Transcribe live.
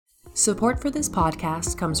Support for this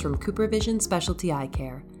podcast comes from CooperVision Specialty Eye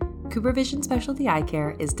Care. CooperVision Specialty Eye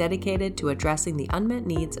Care is dedicated to addressing the unmet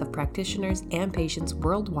needs of practitioners and patients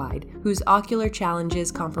worldwide whose ocular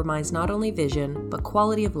challenges compromise not only vision, but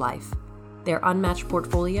quality of life. Their unmatched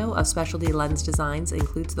portfolio of specialty lens designs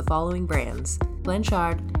includes the following brands: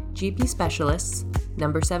 Blanchard, GP Specialists,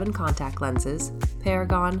 No. 7 Contact Lenses,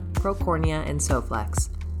 Paragon, ProCornea, and Soflex.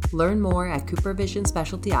 Learn more at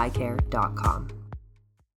coopervisionspecialtyeyecare.com.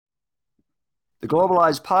 The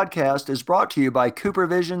Globalized podcast is brought to you by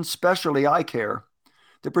CooperVision Specialty Eye Care.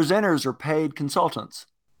 The presenters are paid consultants.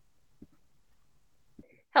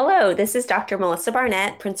 Hello, this is Dr. Melissa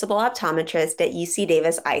Barnett, Principal Optometrist at UC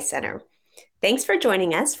Davis Eye Center. Thanks for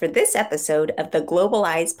joining us for this episode of the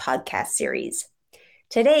Globalized podcast series.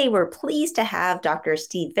 Today, we're pleased to have Dr.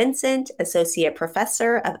 Steve Vincent, Associate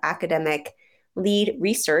Professor of Academic Lead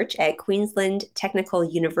Research at Queensland Technical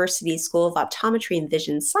University School of Optometry and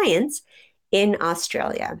Vision Science in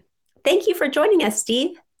Australia. Thank you for joining us,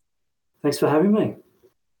 Steve. Thanks for having me.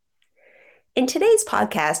 In today's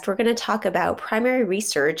podcast, we're going to talk about primary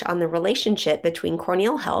research on the relationship between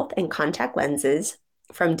corneal health and contact lenses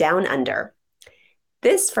from down under.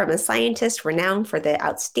 This from a scientist renowned for the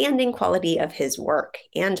outstanding quality of his work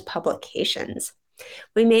and publications.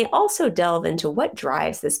 We may also delve into what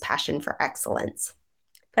drives this passion for excellence.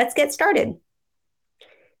 Let's get started.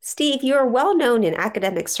 Steve, you are well known in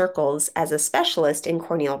academic circles as a specialist in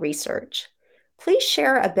corneal research. Please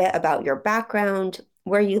share a bit about your background,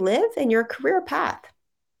 where you live, and your career path.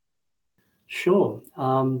 Sure.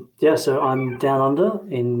 So I'm down under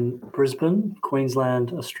in Brisbane,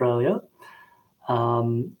 Queensland, Australia.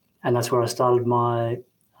 And that's where I started my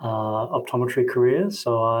optometry career.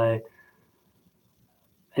 So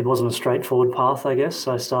it wasn't a straightforward path, I guess.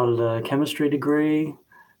 I started a chemistry degree,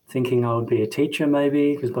 thinking I would be a teacher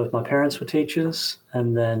maybe, because both my parents were teachers.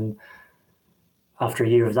 And then after a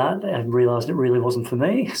year of that, I realized it really wasn't for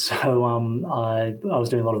me. So I was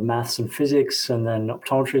doing a lot of maths and physics, and then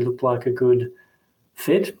optometry looked like a good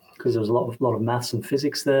fit because there was a lot of maths and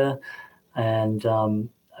physics there, and a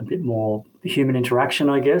bit more human interaction,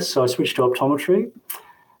 I guess. So I switched to optometry.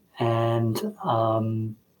 And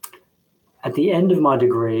at the end of my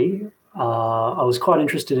degree, I was quite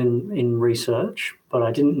interested in research, but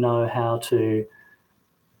I didn't know how to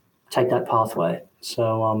take that pathway.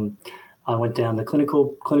 So I went down the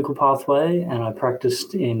clinical pathway, and I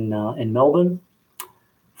practiced in Melbourne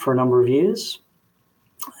for a number of years.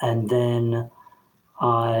 And then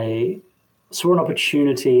I saw an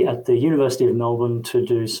opportunity at the University of Melbourne to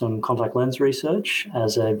do some contact lens research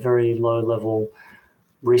as a very low-level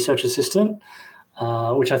research assistant,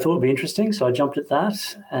 which I thought would be interesting. So I jumped at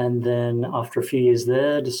that. And then after a few years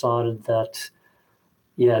there, decided that,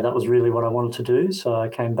 that was really what I wanted to do. So I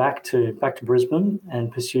came back to Brisbane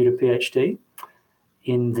and pursued a PhD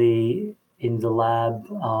in the lab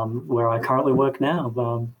where I currently work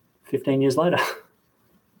now, 15 years later.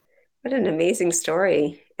 What an amazing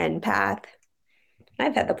story and path.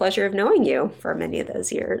 I've had the pleasure of knowing you for many of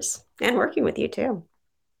those years and working with you too.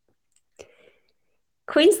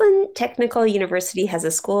 Queensland Technical University has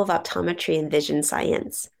a School of Optometry and Vision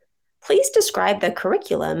Science. Please describe the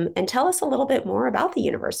curriculum and tell us a little bit more about the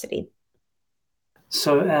university.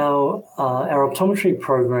 So our optometry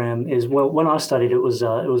program is, when I studied, it was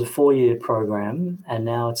a 4-year program, and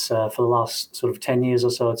now it's for the last sort of 10 years or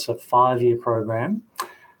so, it's a 5-year program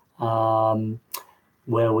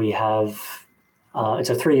where we have it's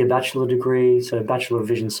a 3-year bachelor degree, so Bachelor of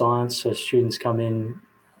Vision Science. So students come in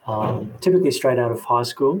typically straight out of high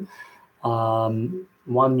school, 1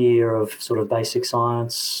 year of sort of basic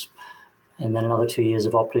science, and then another 2 years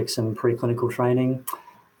of optics and preclinical training.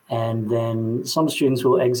 And then some students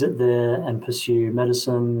will exit there and pursue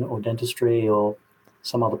medicine or dentistry or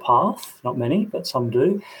some other path. Not many, but some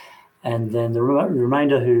do. And then the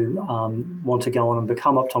remainder who want to go on and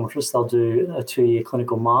become optometrists, they'll do a 2-year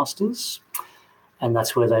clinical master's. And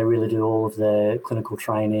that's where they really do all of their clinical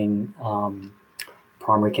training,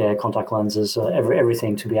 primary care, contact lenses,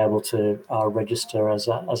 everything to be able to register as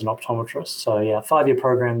an optometrist. So 5-year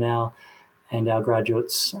program now, and our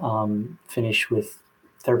graduates finish with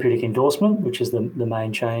therapeutic endorsement, which is the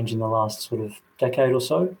main change in the last sort of decade or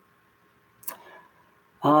so.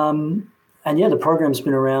 The program's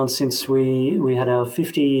been around since we had our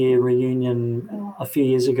 50-year reunion a few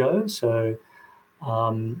years ago. So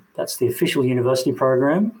that's the official university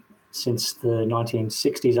program since the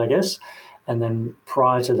 1960s, I guess. And then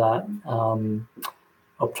prior to that,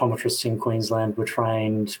 optometrists in Queensland were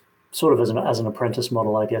trained sort of as an apprentice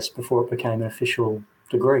model, I guess, before it became an official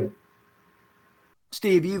degree.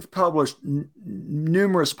 Steve, you've published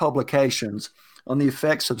numerous publications. on the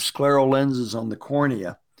effects of scleral lenses on the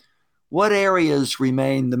cornea. What areas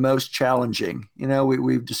remain the most challenging?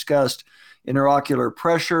 We've discussed intraocular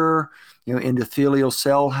pressure, endothelial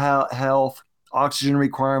cell health, oxygen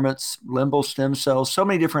requirements, limbal stem cells, so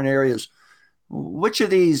many different areas. Which of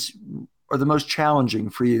these are the most challenging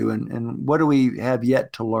for you, and what do we have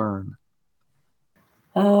yet to learn?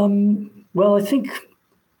 Well, I think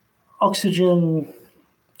oxygen,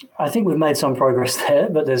 I think we've made some progress there,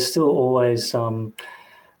 but there's still always some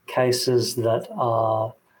cases that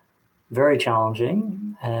are very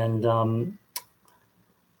challenging. And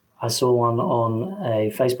I saw one on a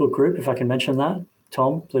Facebook group, if I can mention that.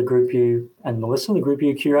 Tom, the group you, and Melissa, the group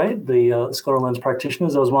you curate, the scleral lens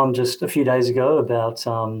practitioners. There was one just a few days ago about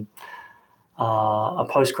a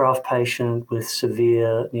post-graft patient with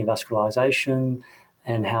severe neovascularization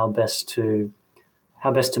and how best to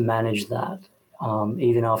manage that,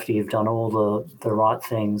 even after you've done all the right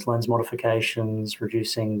things, lens modifications,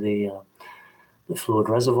 reducing the fluid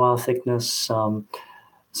reservoir thickness.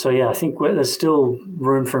 So yeah, I think there's still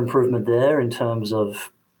room for improvement there in terms of,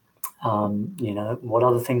 what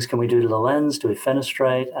other things can we do to the lens? Do we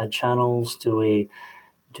fenestrate, add channels? Do we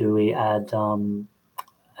add an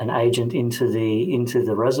agent into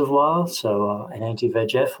the reservoir, so an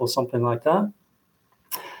anti-VEGF or something like that?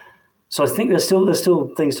 So I think there's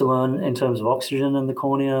still things to learn in terms of oxygen in the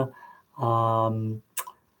cornea.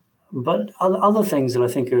 But other things that I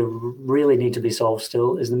think really need to be solved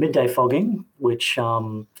still is the midday fogging, which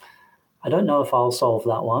I don't know if I'll solve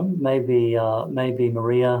that one. Maybe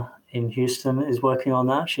Maria in Houston is working on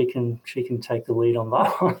that. She can take the lead on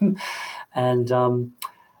that one. And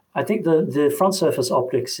I think the front surface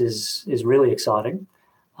optics is really exciting,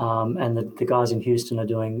 and the guys in Houston are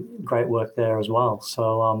doing great work there as well.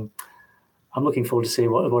 So I'm looking forward to see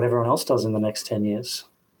what everyone else does in the next 10 years.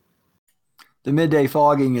 The midday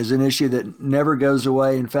fogging is an issue that never goes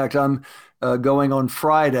away. In fact, I'm going on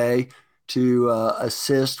Friday to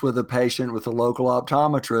assist with a patient with a local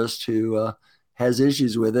optometrist who has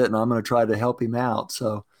issues with it, and I'm going to try to help him out.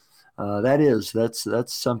 So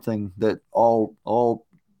that's something that all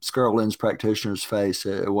scleral lens practitioners face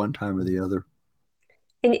at one time or the other.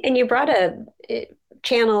 And you brought up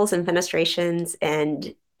channels and fenestrations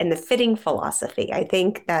and the fitting philosophy. I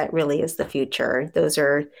think that really is the future. Those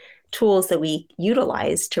are tools that we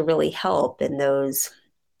utilize to really help in those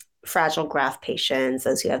fragile graft patients,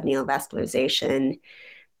 those who have neovascularization,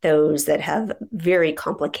 those that have very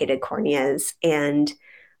complicated corneas. And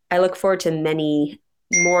I look forward to many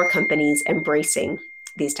more companies embracing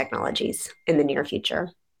these technologies in the near future.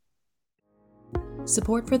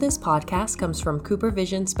 Support for this podcast comes from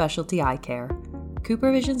CooperVision Specialty Eye Care.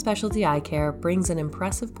 CooperVision Specialty Eye Care brings an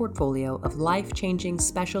impressive portfolio of life-changing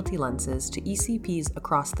specialty lenses to ECPs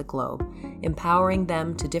across the globe, empowering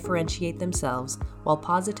them to differentiate themselves while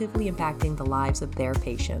positively impacting the lives of their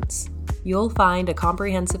patients. You'll find a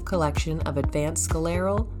comprehensive collection of advanced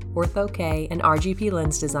scleral, Ortho-K, and RGP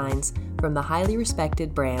lens designs from the highly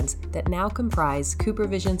respected brands that now comprise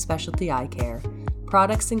CooperVision Specialty Eye Care.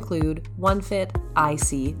 Products include OneFit,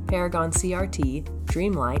 IC, Paragon CRT,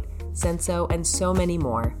 Dreamlight, Senso, and so many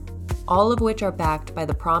more, all of which are backed by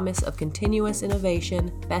the promise of continuous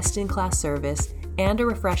innovation, best-in-class service, and a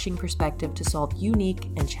refreshing perspective to solve unique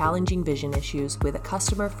and challenging vision issues with a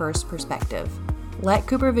customer-first perspective. Let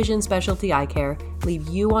CooperVision Specialty Eye Care lead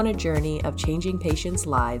you on a journey of changing patients'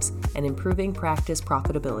 lives and improving practice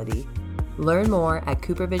profitability. Learn more at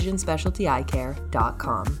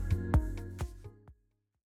CooperVisionSpecialtyEyeCare.com.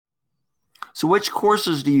 So which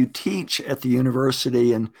courses do you teach at the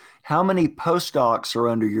university, and how many postdocs are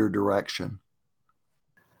under your direction?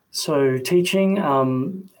 So teaching,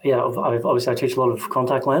 obviously I teach a lot of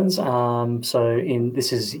contact lens.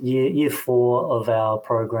 This is year 4 of our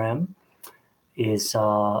program is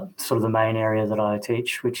sort of the main area that I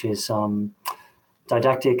teach, which is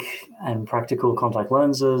didactic and practical contact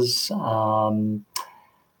lenses.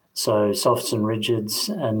 So softs and rigids,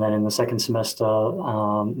 and then in the second semester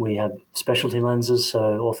we have specialty lenses, so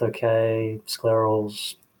Ortho-K,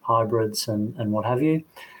 sclerals, hybrids, and what have you.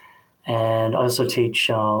 And I also teach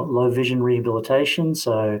low vision rehabilitation,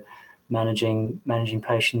 so managing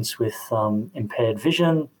patients with impaired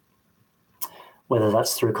vision, whether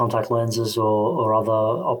that's through contact lenses or other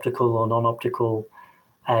optical or non-optical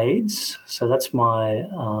aids. So that's my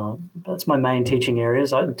main teaching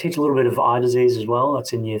areas. I teach a little bit of eye disease as well.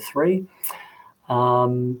 That's in year 3.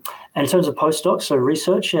 And in terms of postdocs, so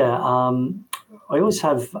research, I always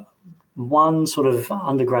have one sort of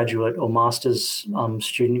undergraduate or master's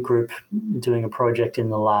student group doing a project in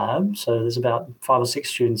the lab. So there's about 5 or 6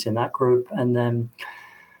 students in that group, and then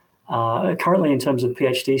Currently, in terms of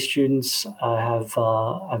PhD students, I have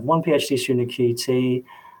one PhD student at QUT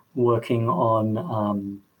working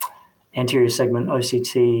on anterior segment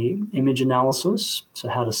OCT image analysis, so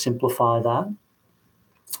how to simplify that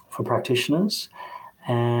for practitioners,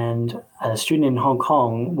 and a student in Hong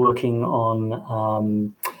Kong working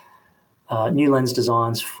on new lens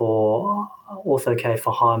designs for ortho-K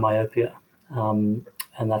for high myopia, and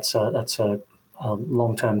that's a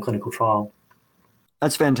long-term clinical trial.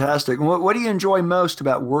 That's fantastic. What do you enjoy most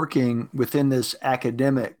about working within this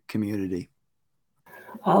academic community?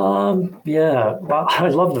 Yeah, well, I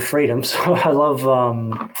love the freedom. So I love,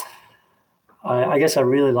 I guess I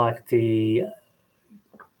really like the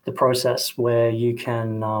process where you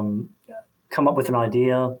can come up with an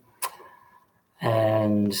idea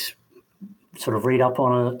and sort of read up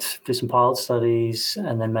on it, do some pilot studies,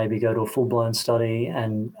 and then maybe go to a full-blown study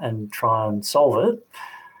and try and solve it,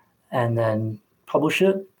 and then publish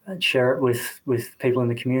it and share it with people in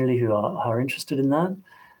the community who are interested in that.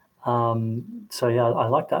 So yeah, I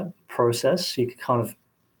like that process. You can kind of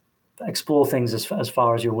explore things as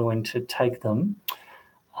far as you're willing to take them.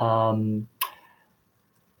 And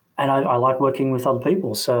I like working with other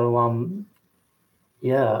people. So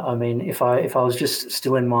yeah, I mean, if I was just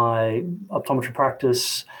still in my optometry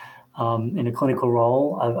practice in a clinical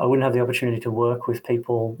role, I wouldn't have the opportunity to work with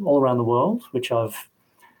people all around the world, which I've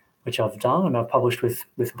done, and I've published with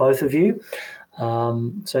both of you.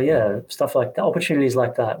 So yeah, stuff like that, opportunities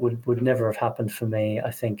like that would never have happened for me,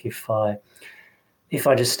 I think, if I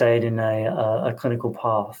just stayed in a clinical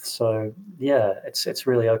path. So yeah, it's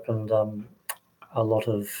really opened a lot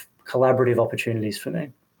of collaborative opportunities for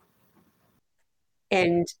me.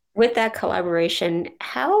 And with that collaboration,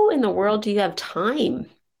 how in the world do you have time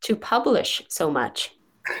to publish so much?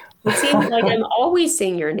 It seems like I'm always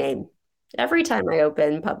seeing your name every time I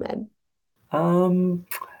open PubMed.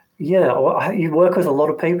 Yeah, well, you work with a lot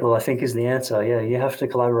of people, I think, is the answer. Yeah, you have to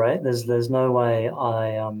collaborate. There's no way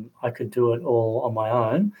I could do it all on my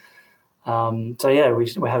own. So yeah, we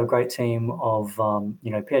have a great team of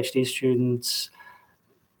PhD students,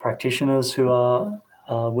 practitioners who are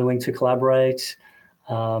willing to collaborate.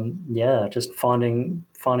 Yeah, just finding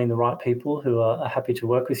the right people who are happy to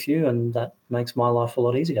work with you, and that makes my life a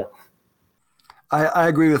lot easier. I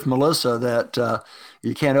agree with Melissa that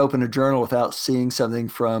you can't open a journal without seeing something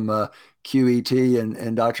from QET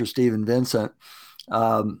and Dr. Stephen Vincent.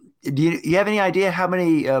 Do you have any idea how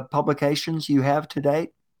many publications you have to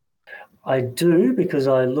date? I do, because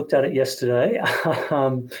I looked at it yesterday.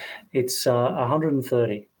 It's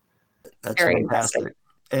 130. That's Very fantastic. impressive.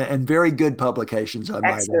 And very good publications, I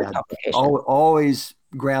might Excellent add. publication. Always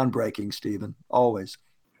groundbreaking, Stephen. Always.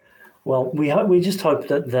 Well, we just hope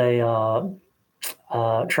that they are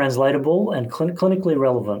translatable and clinically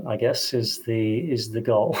relevant, I guess, is the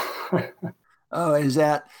goal. Oh, is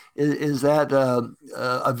that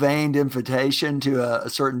a veined invitation to a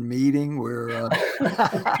certain meeting where No,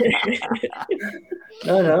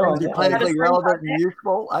 things are clinically relevant and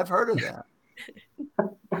useful? I've heard of that.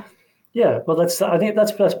 Yeah, well, I think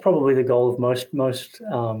that's probably the goal of most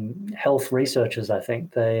health researchers. I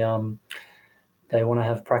think they want to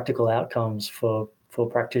have practical outcomes for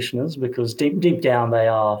practitioners, because deep down they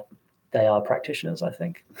are practitioners, I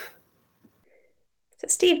think. So,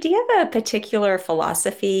 Steve, do you have a particular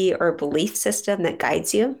philosophy or belief system that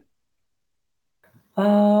guides you?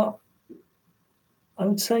 I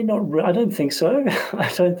would say not. I don't think so.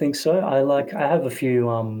 I don't think so. I have a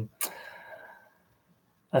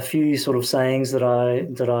few sort of sayings that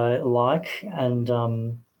I like, and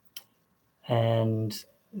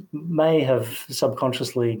may have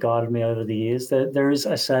subconsciously guided me over the years. There is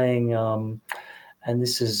a saying, and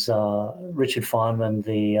this is Richard Feynman,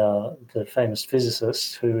 the famous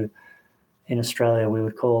physicist, who in Australia we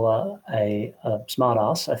would call a smart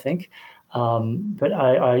ass, I think. But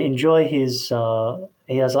I enjoy his.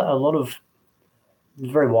 He has a lot of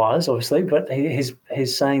very wise, obviously, but his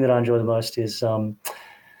saying that I enjoy the most is,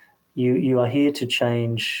 "You are here to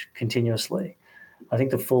change continuously." I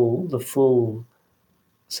think the full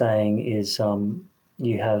saying is,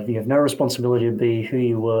 you have no responsibility to be who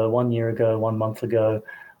you were 1 year ago, 1 month ago,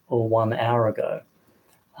 or 1 hour ago.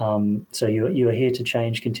 So you are here to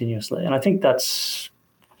change continuously, and I think that's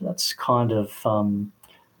kind of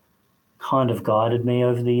guided me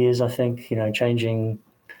over the years. I think, changing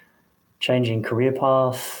career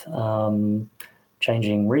path,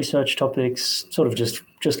 changing research topics, sort of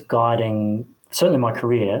just guiding certainly my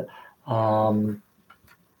career.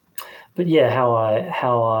 But yeah, how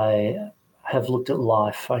I have looked at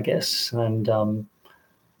life, I guess, and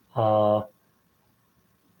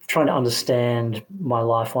trying to understand my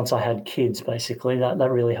life once I had kids, basically. That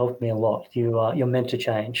really helped me a lot. You're meant to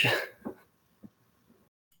change.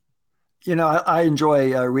 I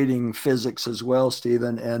enjoy reading physics as well,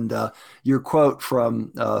 Stephen. And your quote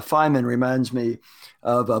from Feynman reminds me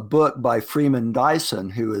of a book by Freeman Dyson,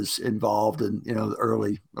 who is involved in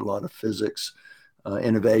a lot of physics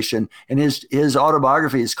innovation. And his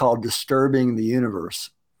autobiography is called "Disturbing the Universe,"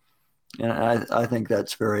 and I think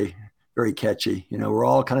that's very, very catchy. We're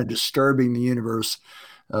all kind of disturbing the universe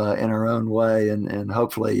in our own way, and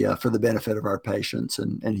hopefully for the benefit of our patients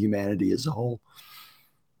and humanity as a whole.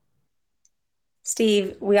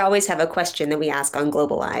 Steve, we always have a question that we ask on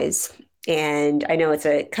Globalize, and I know it's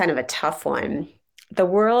a kind of a tough one. The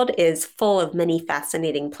world is full of many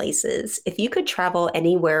fascinating places. If you could travel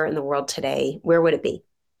anywhere in the world today, where would it be?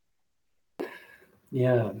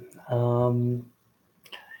 Yeah. Well,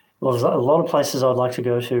 there's a lot of places I'd like to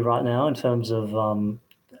go to right now in terms of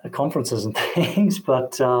conferences and things,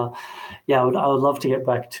 but I would love to get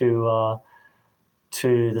back to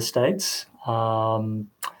the States.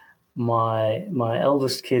 My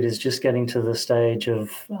eldest kid is just getting to the stage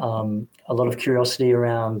of a lot of curiosity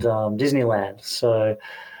around Disneyland. So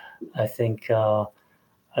I think a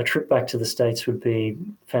trip back to the States would be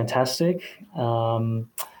fantastic. And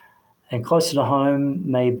closer to home,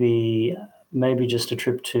 maybe just a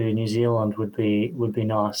trip to New Zealand would be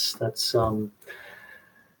nice. That's our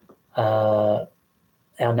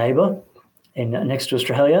neighbour next to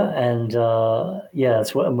Australia, and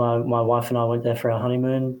that's what my wife and I went there for our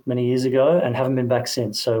honeymoon many years ago, and haven't been back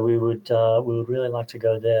since. So we would really like to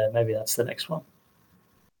go there. Maybe that's the next one.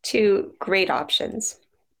 Two great options.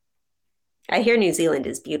 I hear New Zealand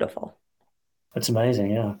is beautiful. It's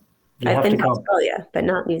amazing, yeah. I've been to Australia, but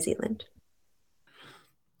not New Zealand.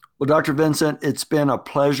 Well, Dr. Vincent, it's been a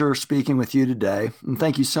pleasure speaking with you today, and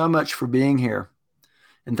thank you so much for being here.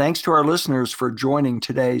 And thanks to our listeners for joining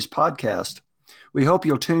today's podcast. We hope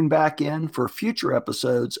you'll tune back in for future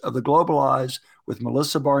episodes of the Globalize with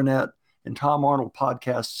Melissa Barnett and Tom Arnold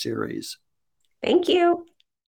podcast series. Thank you.